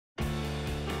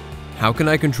How can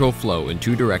I control flow in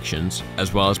two directions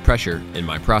as well as pressure in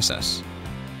my process?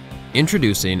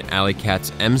 Introducing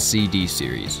Alicat's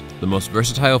MCD-Series, the most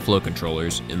versatile flow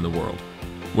controllers in the world.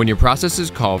 When your processes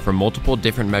call for multiple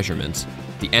different measurements,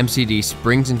 the MCD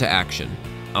springs into action,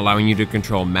 allowing you to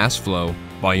control mass flow,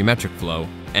 volumetric flow,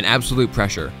 and absolute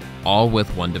pressure, all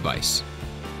with one device.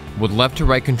 With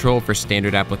left-to-right control for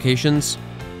standard applications,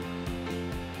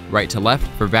 right-to-left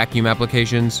for vacuum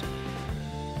applications,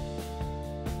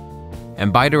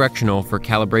 and bidirectional for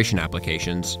calibration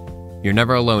applications, you're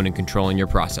never alone in controlling your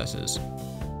processes.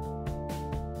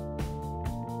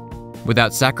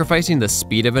 Without sacrificing the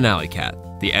speed of an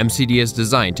Alicat, the MCD is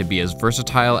designed to be as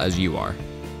versatile as you are.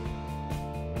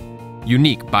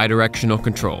 Unique bidirectional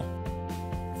control.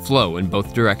 Flow in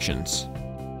both directions.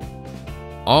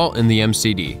 All in the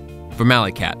MCD, from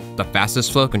Alicat, the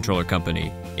fastest flow controller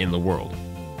company in the world.